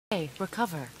Hey,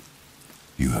 recover.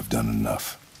 You have done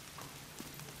enough.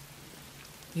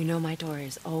 You know my door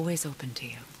is always open to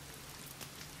you.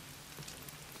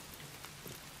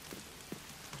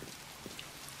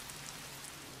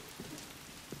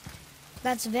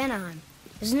 That's Vanaheim,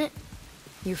 isn't it?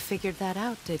 You figured that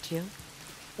out, did you?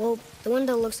 Well, the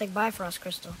window looks like Bifrost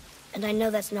crystal, and I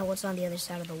know that's not what's on the other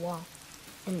side of the wall.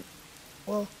 And,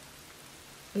 well,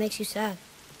 it makes you sad.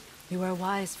 You are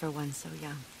wise for one so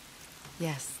young.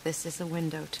 Yes, this is a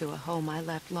window to a home I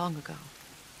left long ago,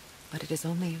 but it is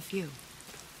only a view.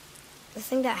 The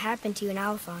thing that happened to you in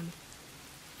Alfheim,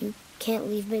 you can't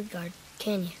leave Midgard,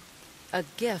 can you? A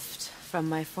gift from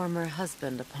my former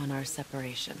husband upon our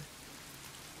separation.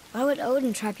 Why would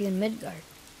Odin trap you in Midgard?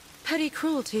 Petty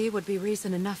cruelty would be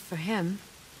reason enough for him.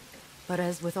 But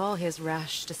as with all his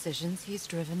rash decisions, he's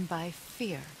driven by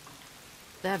fear.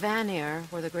 The Vanir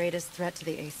were the greatest threat to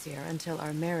the Aesir until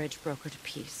our marriage brokered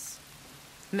peace.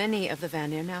 Many of the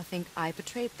Vanir now think I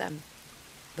betrayed them.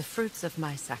 The fruits of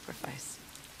my sacrifice.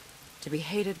 To be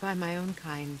hated by my own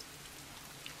kind.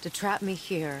 To trap me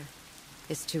here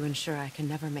is to ensure I can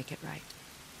never make it right.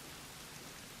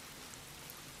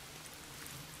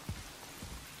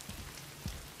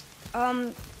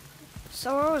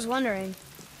 So I was wondering,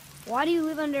 why do you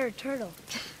live under a turtle?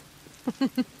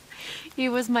 He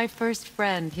was my first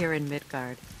friend here in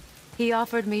Midgard. He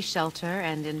offered me shelter,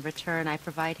 and in return I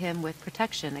provide him with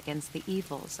protection against the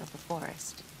evils of the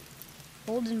forest.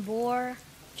 Golden boar,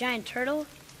 giant turtle?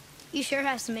 You sure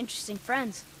have some interesting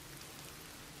friends.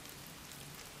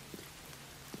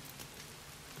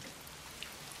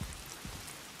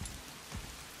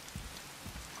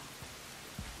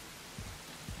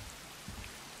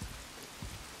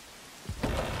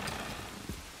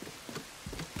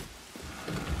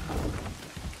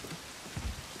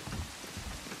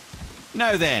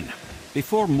 Now then,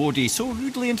 before Modi so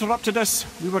rudely interrupted us,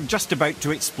 we were just about to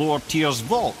explore Tyr's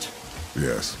vault.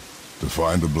 Yes, to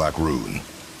find the Black Rune.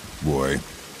 Boy,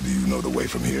 do you know the way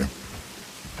from here?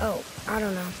 Oh, I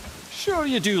don't know. Sure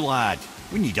you do, lad.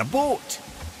 We need a boat.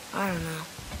 I don't know.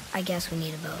 I guess we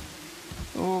need a boat.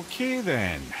 Okay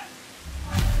then.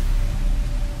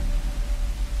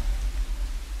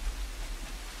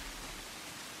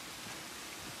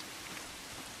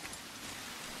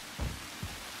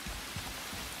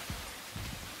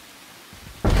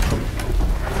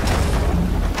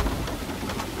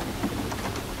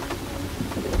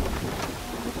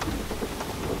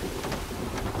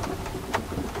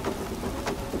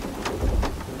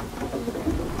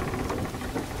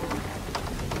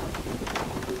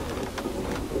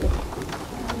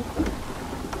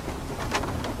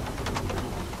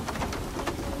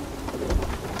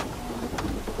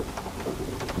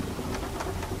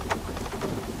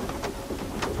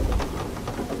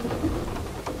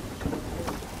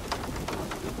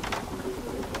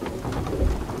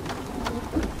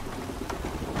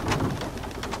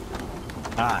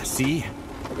 Ah, see?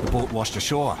 The boat washed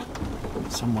ashore.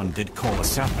 Someone did call a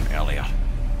serpent earlier.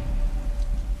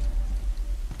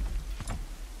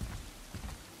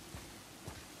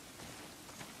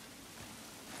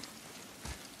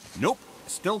 Nope,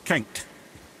 still kinked.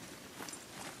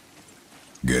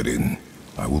 Get in.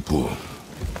 I will pull.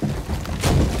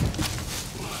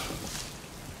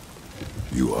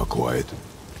 You are quiet.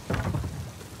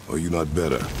 Are you not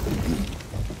better?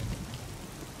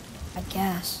 I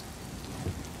guess.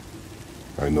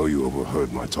 I know you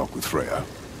overheard my talk with Freya.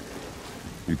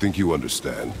 You think you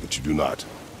understand, but you do not.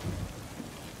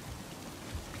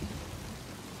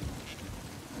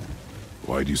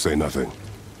 Why do you say nothing?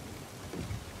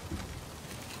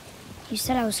 You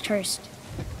said I was cursed.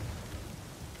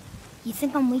 You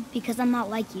think I'm weak because I'm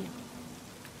not like you.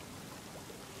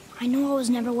 I know I was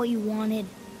never what you wanted.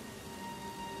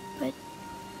 But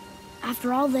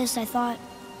after all this, I thought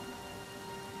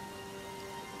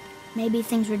maybe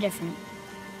things were different.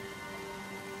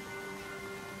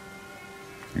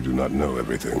 You do not know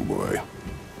everything, boy.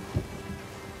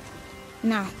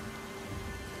 No.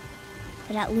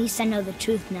 But at least I know the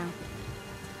truth now.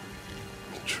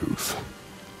 The truth.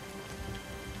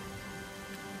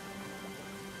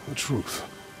 The truth.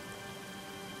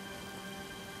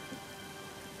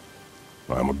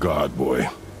 I am a god, boy.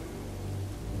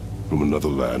 From another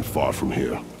land far from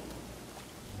here.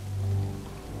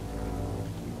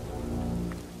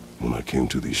 When I came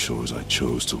to these shores, I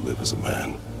chose to live as a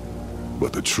man.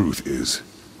 But the truth is,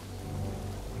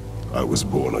 I was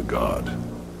born a god.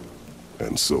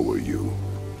 And so were you.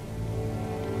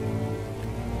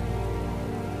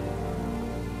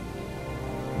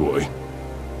 Boy,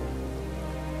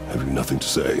 have you nothing to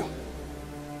say?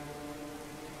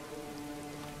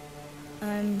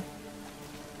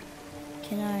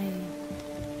 Can I I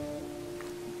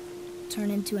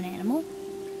turn into an animal?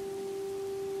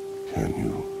 Can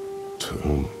you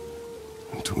turn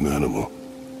into an animal?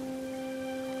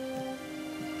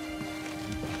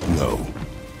 No.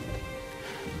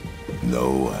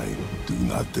 No, I do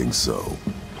not think so.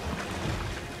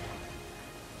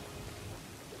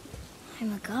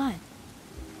 I'm a god.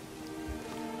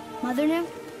 Mother knew?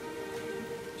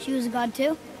 She was a god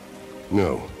too?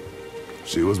 No.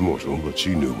 She was mortal, but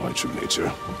she knew my true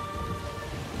nature.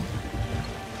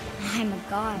 I'm a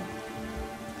god.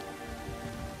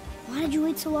 Why did you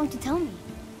wait so long to tell me?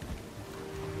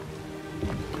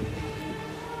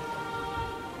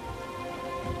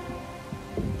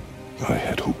 I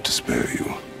had hoped to spare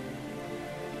you.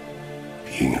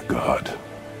 Being a god,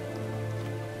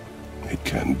 it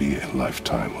can be a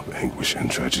lifetime of anguish and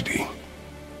tragedy.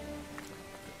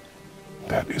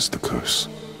 That is the curse.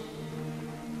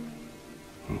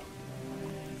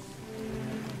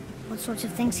 What sorts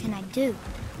of things can I do?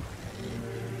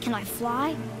 Can I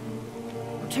fly?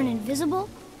 Or turn invisible?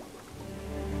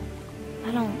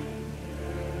 I don't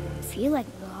feel like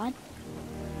a god.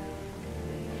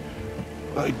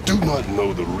 I do not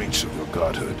know the reach of your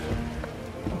godhood.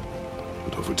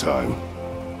 But over time,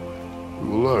 you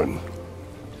will learn.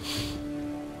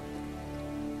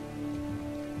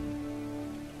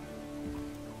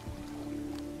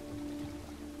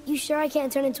 You sure I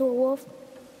can't turn into a wolf?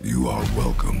 You are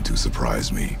welcome to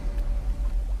surprise me.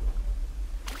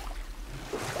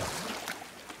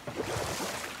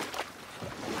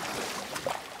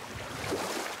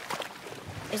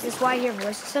 Is this why you hear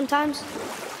voices sometimes?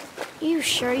 You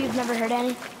sure you've never heard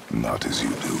any? Not as you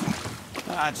do.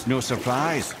 That's no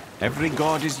surprise. Every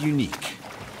god is unique.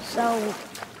 So,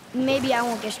 maybe I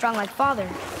won't get strong like Father,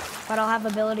 but I'll have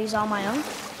abilities all my own?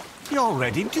 You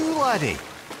already do, laddie.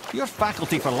 Your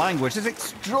faculty for language is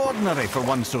extraordinary for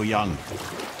one so young.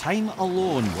 Time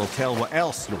alone will tell what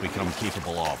else you'll become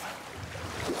capable of.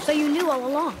 So you knew all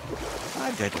along?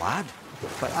 I did, lad.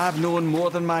 But I've known more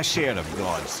than my share of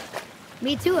gods.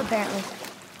 Me too, apparently.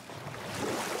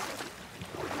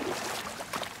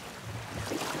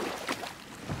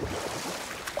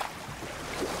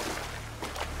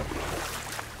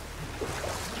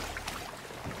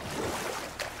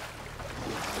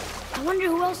 I wonder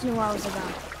who else knew I was a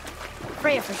god.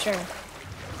 Freya for sure.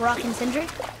 Brock and Sindri?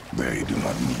 They do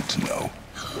not need to know.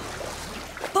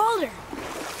 Baldur!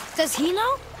 Does he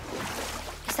know?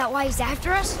 Is that why he's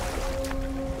after us?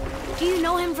 Do you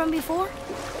know him from before?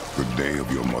 The day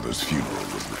of your mother's funeral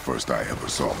was the first I ever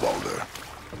saw Baldur.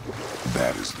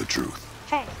 That is the truth.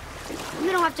 Hey,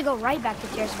 we don't have to go right back to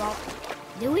Tyr's Vault,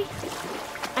 do we?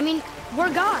 I mean,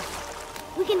 we're gods.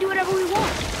 We can do whatever we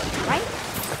want, right?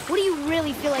 What do you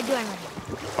really feel like doing right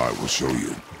now? I will show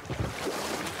you.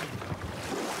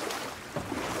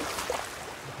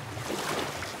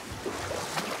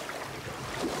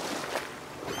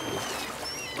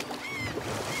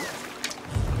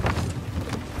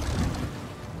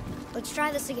 Let's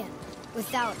try this again,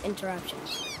 without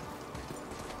interruptions.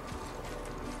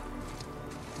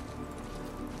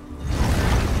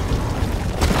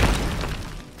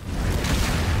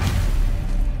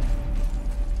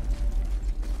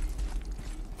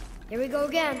 Here we go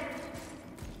again.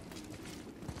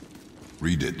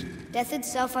 Read it. Death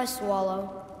itself I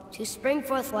swallow, to spring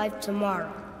forth life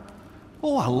tomorrow.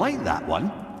 Oh, I like that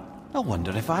one. I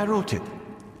wonder if I wrote it.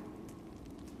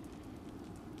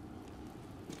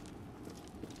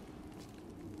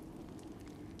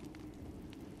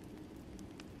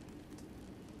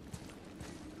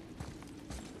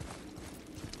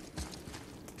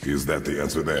 Is that the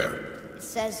answer there? It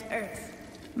says Earth.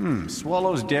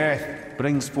 Swallows death,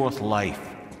 brings forth life.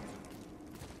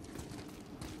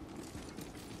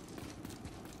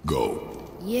 Go.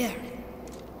 Yeah.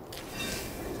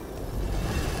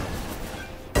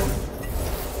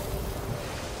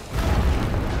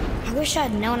 I wish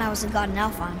I'd known I was a god in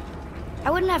Alfheim.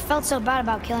 I wouldn't have felt so bad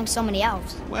about killing so many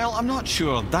elves. Well, I'm not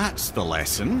sure that's the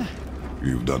lesson.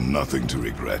 You've done nothing to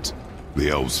regret. The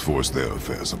elves forced their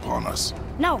affairs upon us.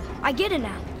 No, I get it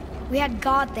now. We had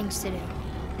god things to do,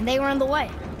 and they were in the way,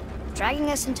 dragging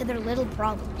us into their little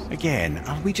problems. Again,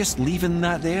 are we just leaving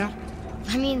that there?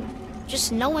 I mean,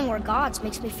 just knowing we're gods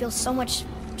makes me feel so much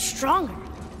stronger.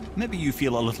 Maybe you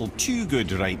feel a little too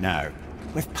good right now.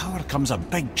 With power comes a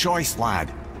big choice,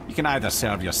 lad. You can either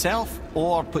serve yourself,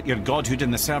 or put your godhood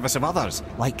in the service of others,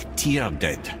 like Tyr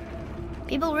did.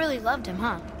 People really loved him,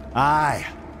 huh? Aye,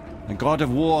 a god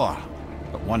of war,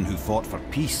 but one who fought for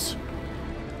peace.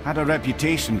 Had a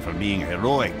reputation for being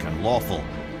heroic and lawful,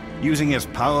 using his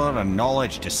power and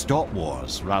knowledge to stop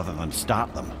wars rather than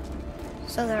start them.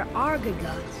 So there are good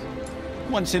gods.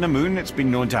 Once in a moon, it's been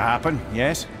known to happen,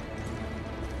 yes?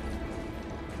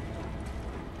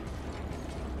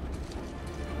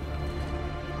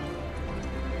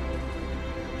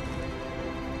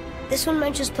 This one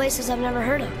mentions places I've never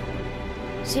heard of.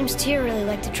 Seems Tyr really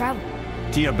liked to travel.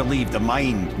 Tyr believed the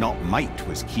mind, not might,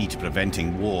 was key to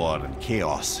preventing war and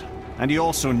chaos. And he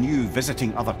also knew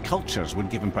visiting other cultures would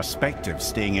give him perspective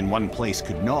staying in one place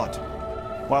could not.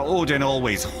 While Odin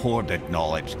always hoarded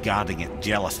knowledge, guarding it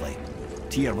jealously,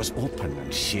 Tyr was open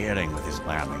and sharing with his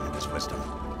learning and his wisdom.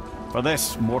 For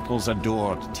this, mortals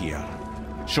adored Tyr,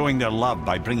 showing their love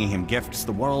by bringing him gifts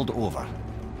the world over.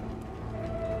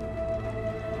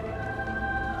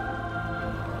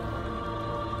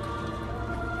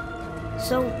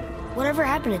 So, whatever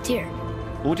happened to Tyr?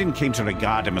 Odin came to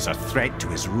regard him as a threat to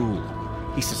his rule.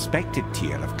 He suspected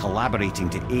Tyr of collaborating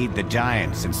to aid the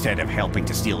Giants instead of helping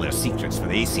to steal their secrets for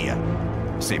the Aesir.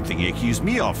 Same thing he accused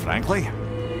me of, frankly.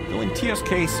 Though in Tyr's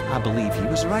case, I believe he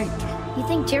was right. You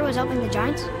think Tyr was helping the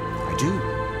Giants? I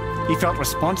do. He felt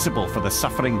responsible for the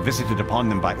suffering visited upon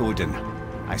them by Odin.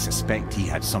 I suspect he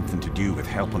had something to do with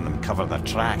helping them cover their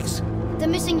tracks. The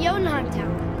missing Jotunheim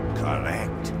town.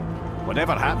 Correct.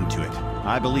 Whatever happened to it,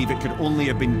 I believe it could only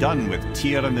have been done with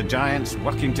Tyr and the Giants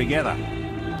working together.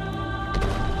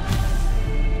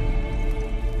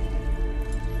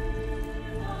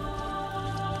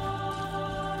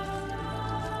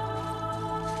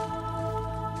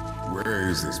 Where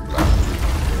is this black?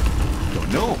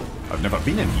 Don't know. I've never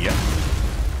been in here.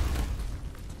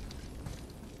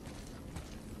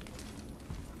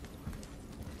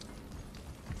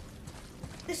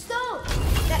 The stone!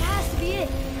 That has to be it.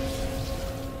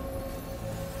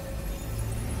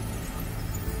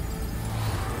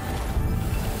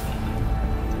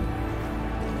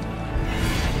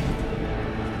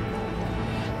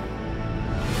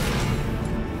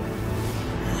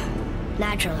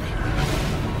 Naturally.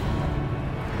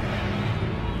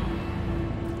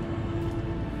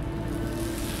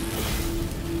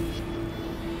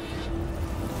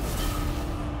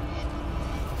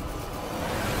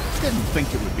 Didn't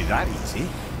think it would be that easy.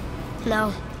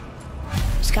 No.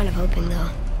 Was kind of hoping, though.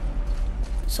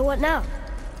 So what now?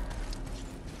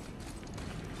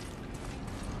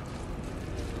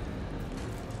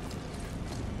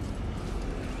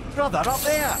 Brother, up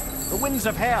there! The winds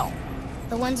of hell!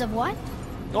 The ones of what?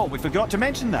 Oh, we forgot to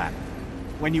mention that.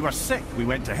 When you were sick, we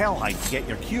went to Helheim to get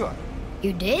your cure.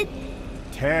 You did?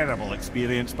 Terrible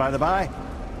experience, by the by.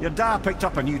 Your dad picked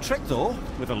up a new trick, though,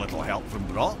 with a little help from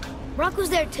Brock. Brock was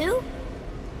there too?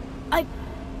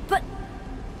 But...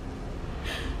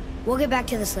 We'll get back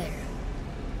to this later.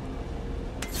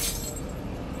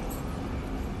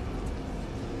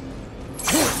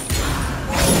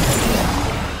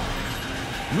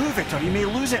 Move it or you may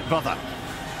lose it, brother.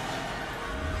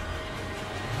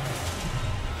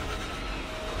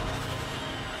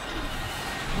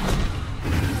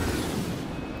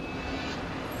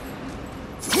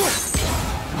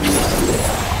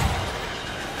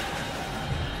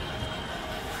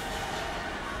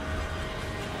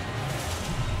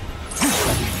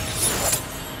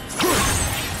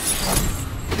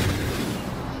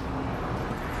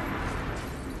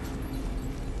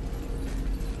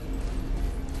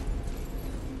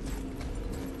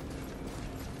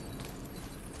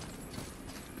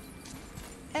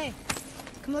 Hey,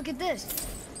 come look at this.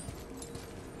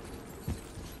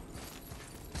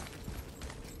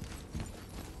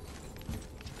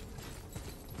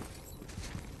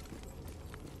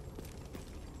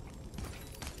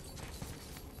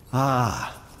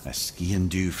 Ah, a ski and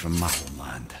do from my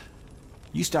homeland.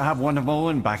 Used to have one of my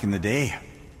own back in the day.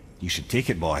 You should take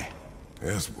it, boy.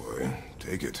 Yes, boy.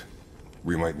 Take it.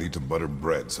 We might need to butter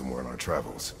bread somewhere in our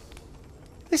travels.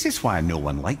 This is why no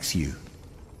one likes you.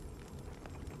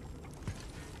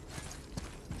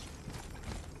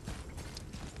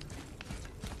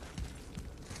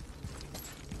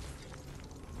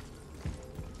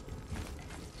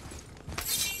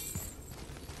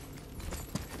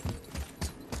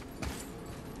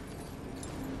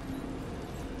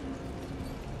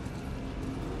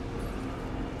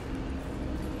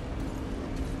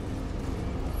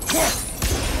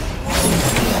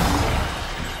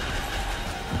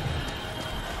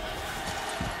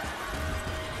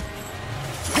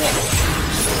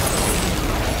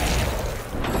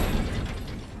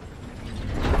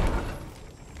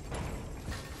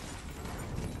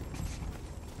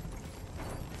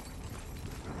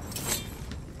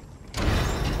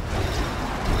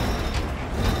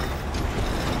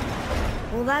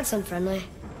 Well, that's unfriendly.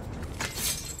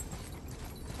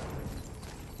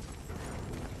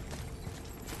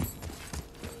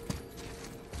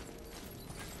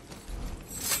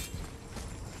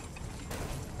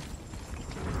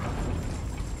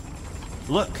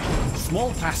 Look,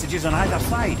 small passages on either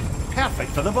side.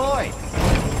 Perfect for the boy.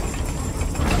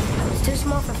 It's too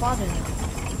small for Father, though.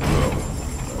 No,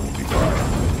 that will be fine.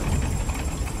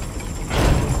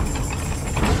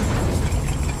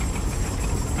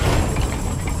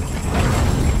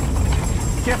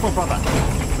 Careful, brother.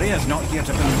 Rhea's not here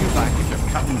to bring you back if you're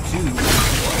cut in two.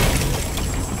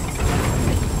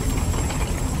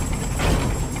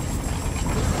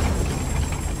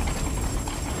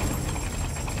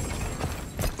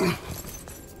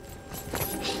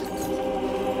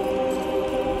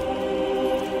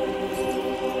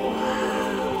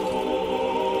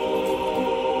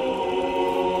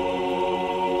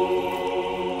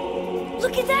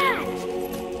 Look at that!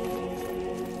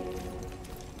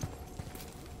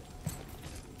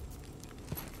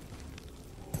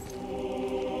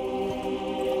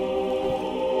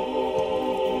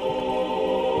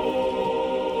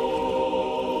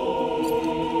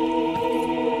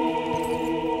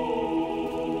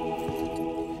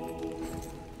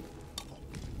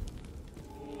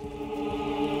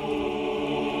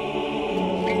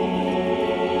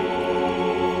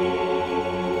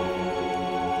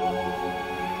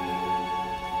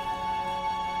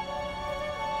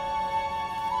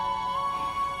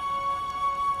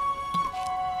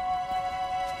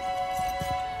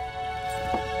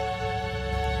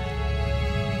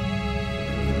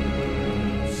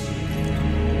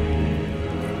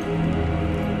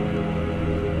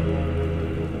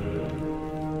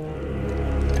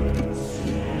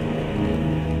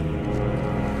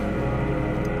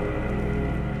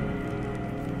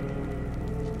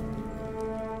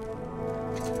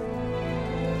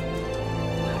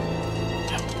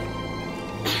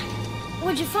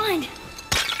 What'd you find?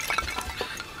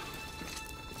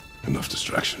 Enough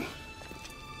distraction.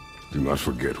 Do not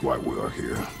forget why we are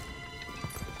here.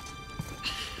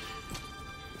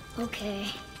 Okay.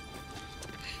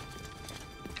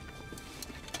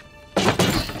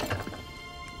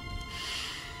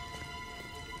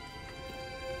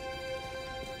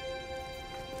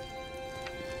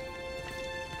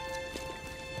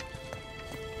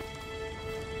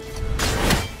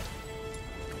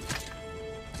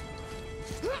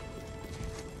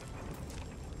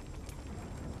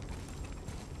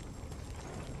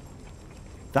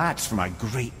 That's from a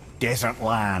great desert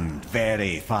land,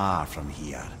 very far from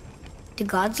here. Do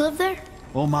gods live there?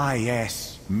 Oh my,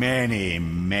 yes. Many,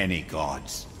 many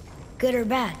gods. Good or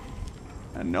bad?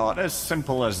 And not as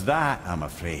simple as that, I'm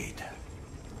afraid.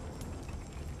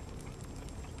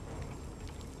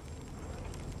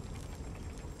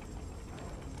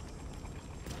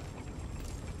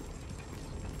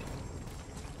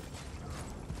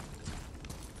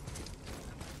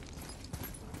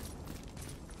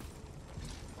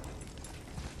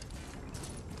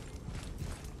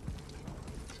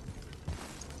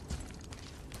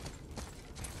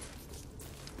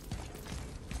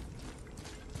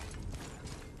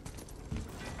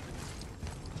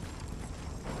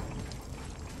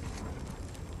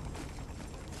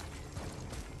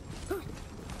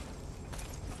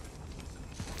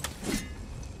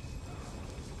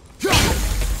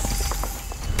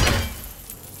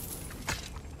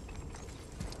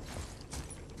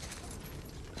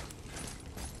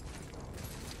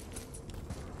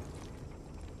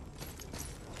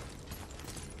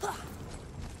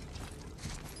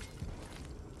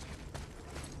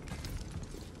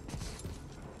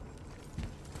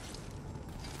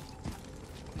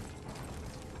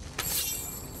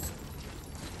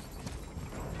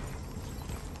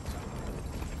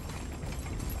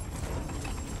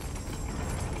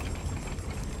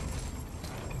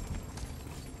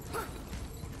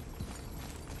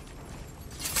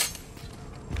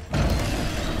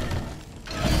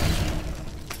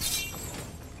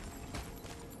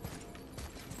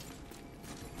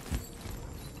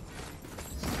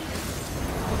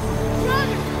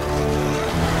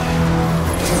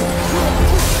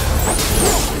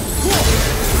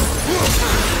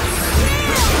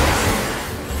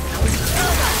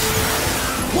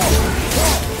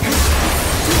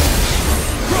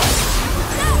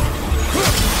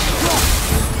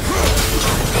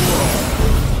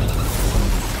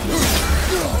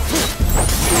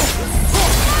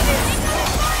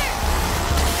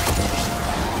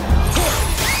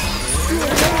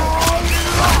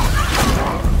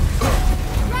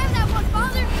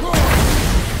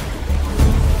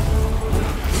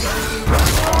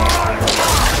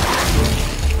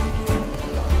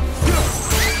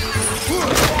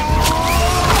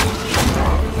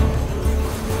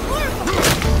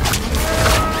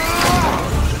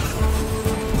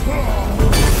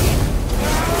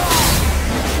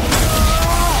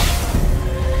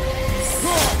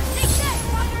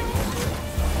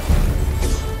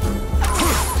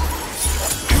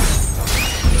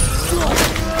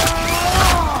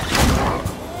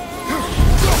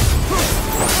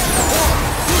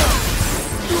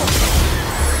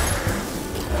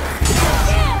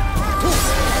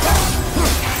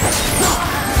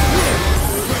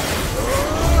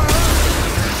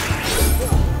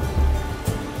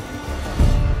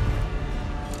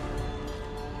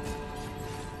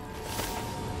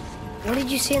 What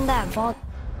did you see in that vault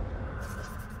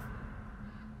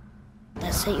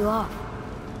that set you off?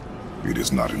 It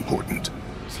is not important.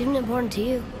 Seemed important to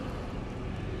you.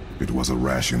 It was a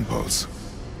rash impulse.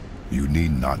 You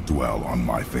need not dwell on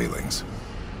my failings.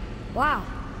 Wow,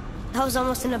 that was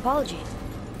almost an apology.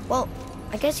 Well,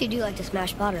 I guess you do like to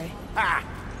smash pottery. Ah!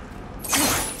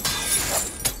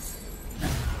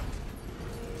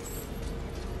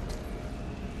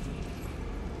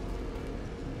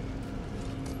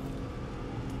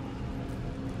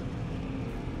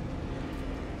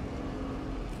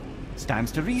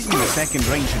 Stands to reason the second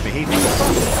ring should behave like the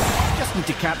first. Just need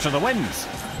to capture the winds.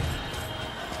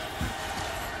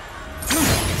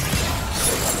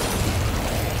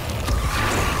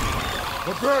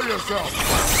 Prepare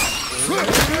yourself!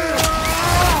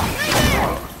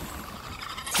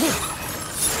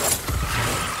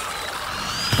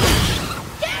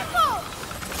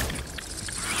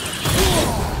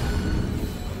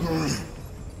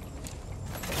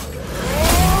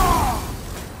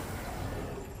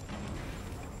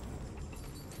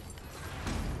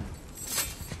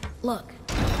 Look,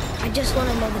 I just want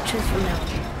to know the truth from now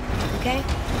on, okay?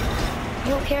 I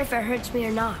don't care if it hurts me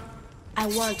or not. I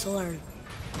want to learn.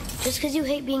 Just because you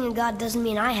hate being a god doesn't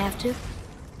mean I have to.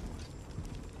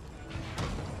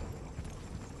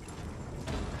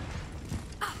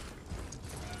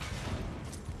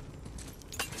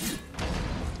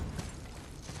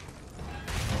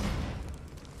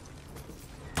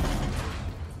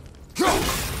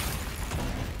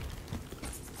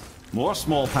 More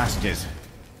small passages.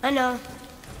 I know.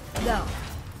 Go.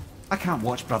 I can't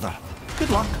watch, brother. Good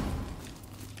luck.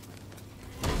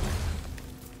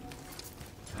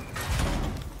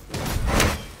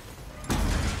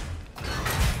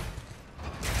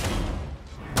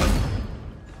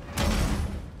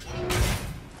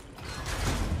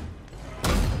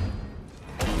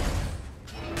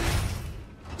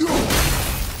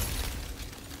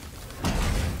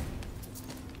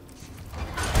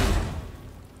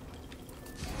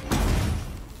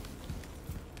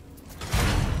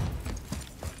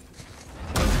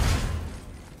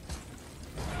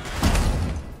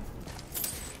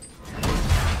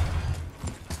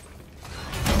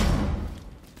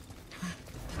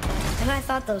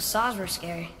 I thought those saws were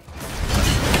scary.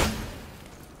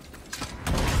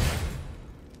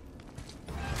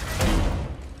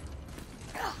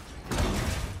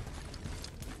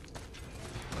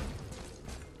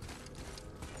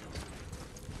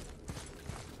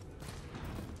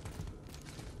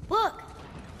 Look!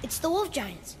 It's the wolf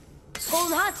giants. Skull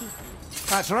and Hati.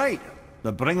 That's right.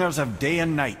 The bringers of day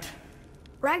and night.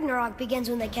 Ragnarok begins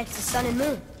when they catch the sun and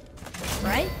moon.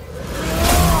 Right?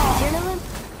 Do you know them?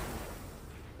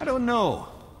 I don't know.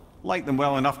 Like them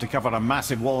well enough to cover a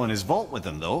massive wall in his vault with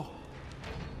them, though.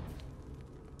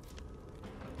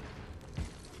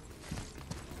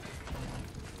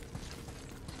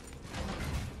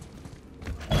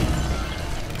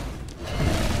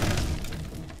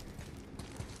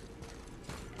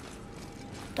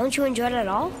 Don't you enjoy it at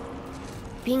all?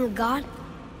 Being a god?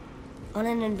 On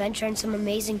an adventure in some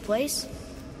amazing place?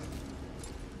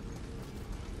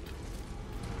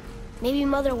 Maybe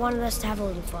Mother wanted us to have a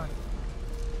little fun.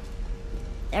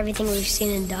 Everything we've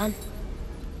seen and done.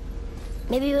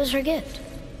 Maybe it was her gift.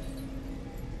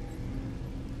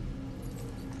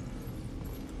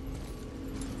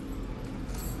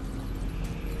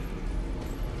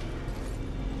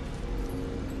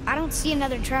 I don't see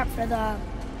another trap for the,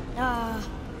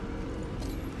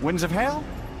 Winds of Hell?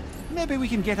 Maybe we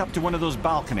can get up to one of those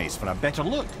balconies for a better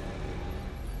look.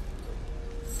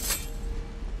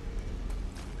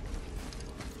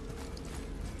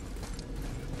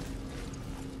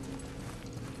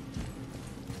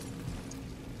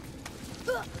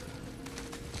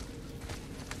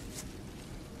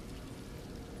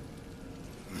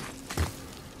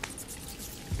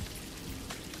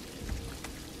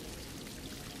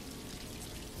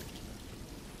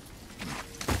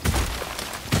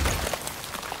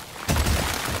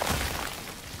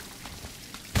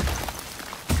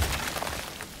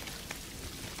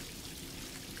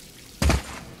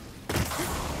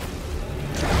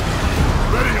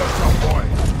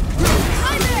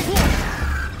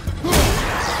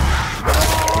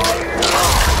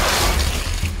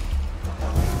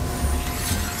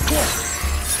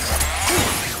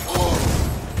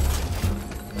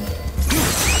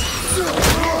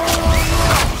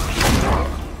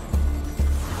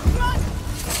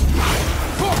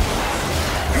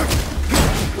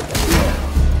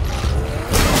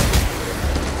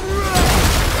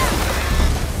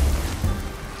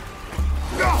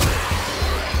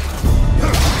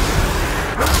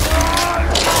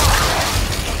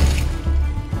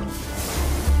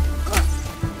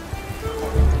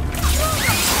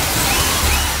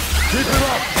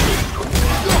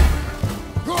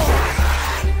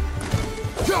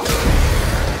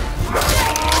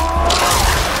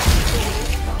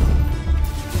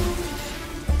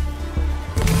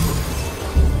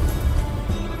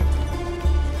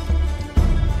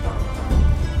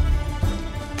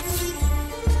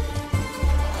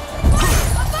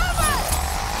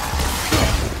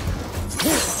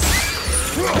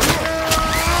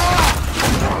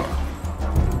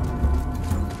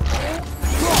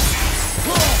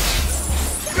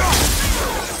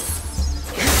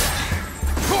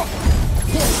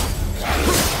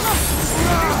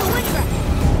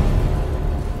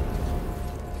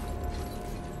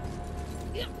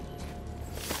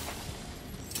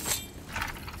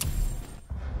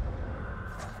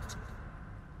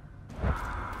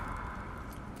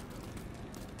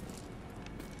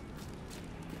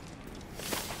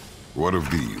 What of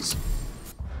these?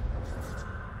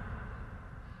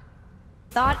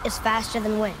 Thought is faster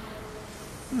than wind.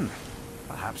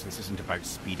 Perhaps this isn't about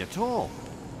speed at all.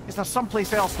 Is there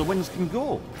someplace else the winds can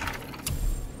go?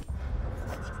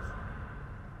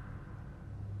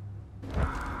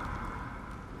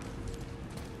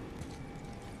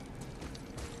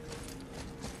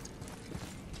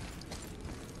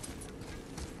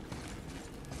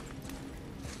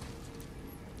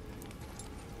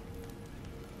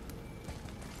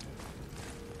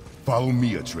 Follow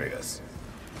me, Atreus.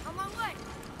 On my way.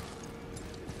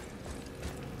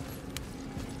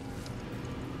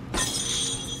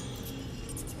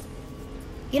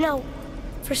 You know,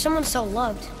 for someone so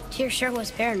loved, Tyr sure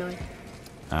was paranoid.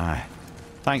 Aye.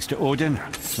 Thanks to Odin,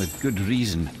 with good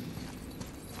reason.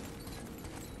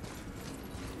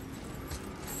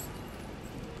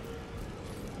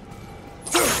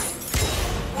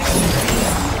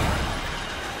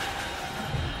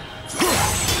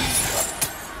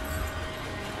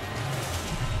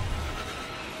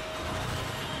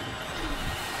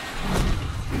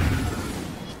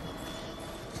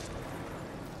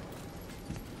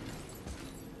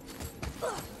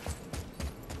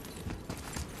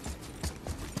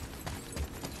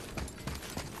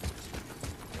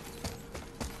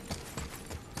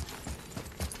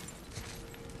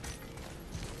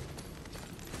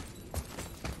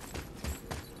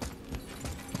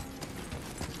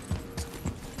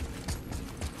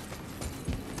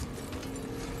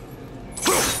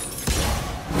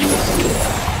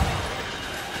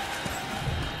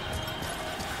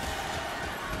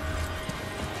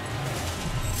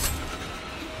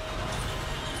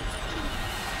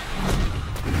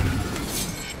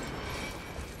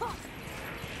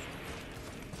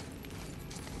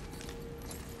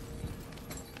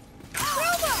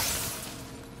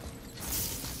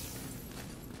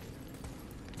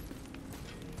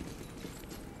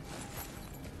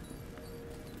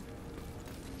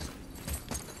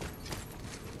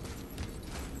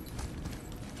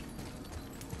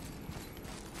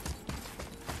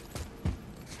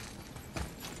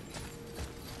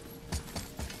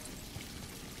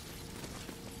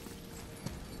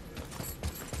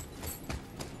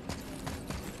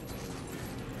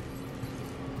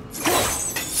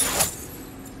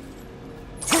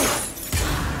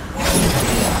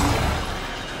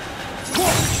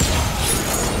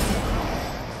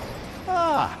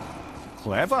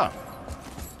 Clever.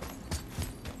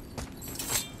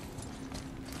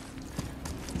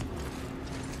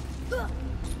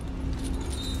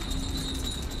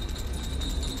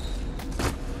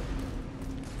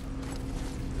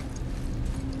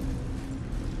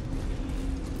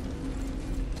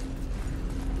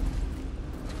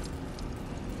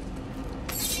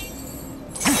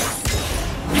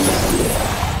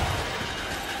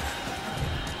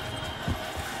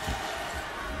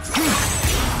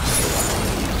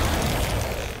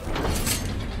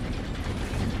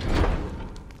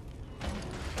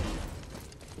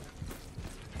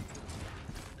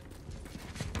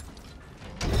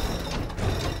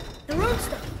 The rune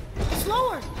stone.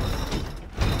 Slower.